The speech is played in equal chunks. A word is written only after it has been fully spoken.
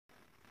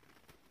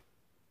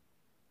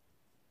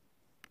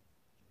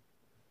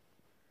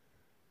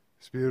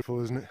It's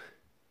beautiful, isn't it?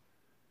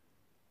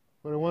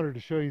 What I wanted to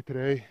show you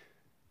today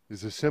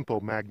is a simple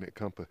magnet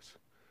compass.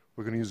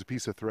 We're going to use a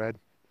piece of thread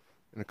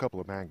and a couple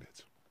of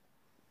magnets.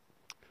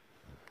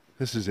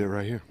 This is it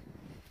right here.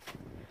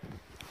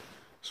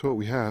 So what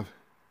we have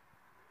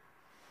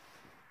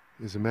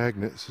is a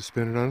magnet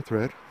suspended on a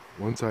thread,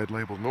 one side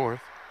labeled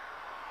north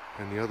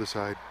and the other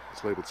side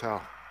is labeled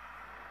south.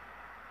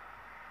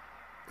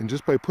 And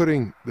just by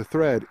putting the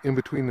thread in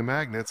between the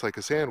magnets like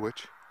a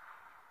sandwich,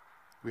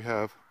 we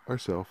have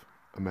ourselves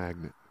a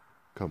magnet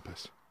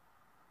compass.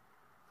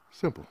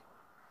 Simple.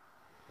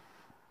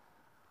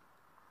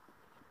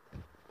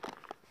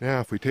 Now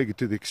if we take it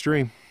to the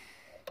extreme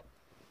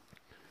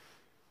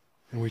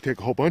and we take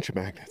a whole bunch of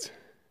magnets,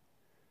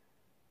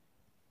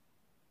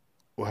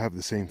 we'll have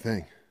the same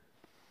thing.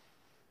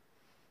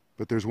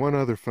 But there's one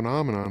other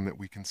phenomenon that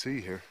we can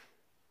see here.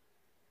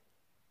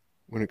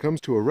 When it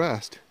comes to a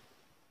rest,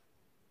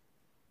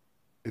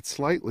 it's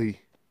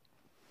slightly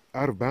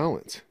out of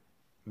balance.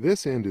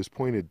 This end is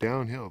pointed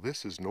downhill.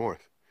 This is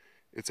north.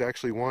 It's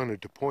actually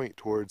wanted to point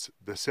towards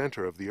the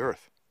center of the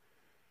earth.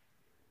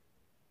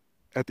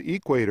 At the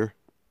equator,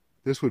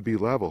 this would be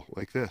level,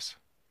 like this.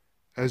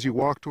 As you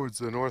walk towards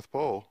the North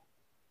Pole,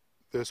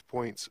 this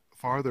points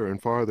farther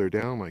and farther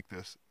down like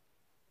this.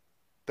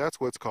 That's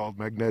what's called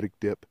magnetic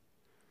dip.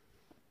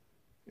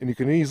 And you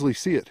can easily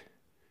see it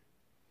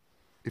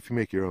if you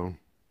make your own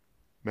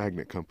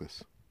magnet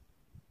compass.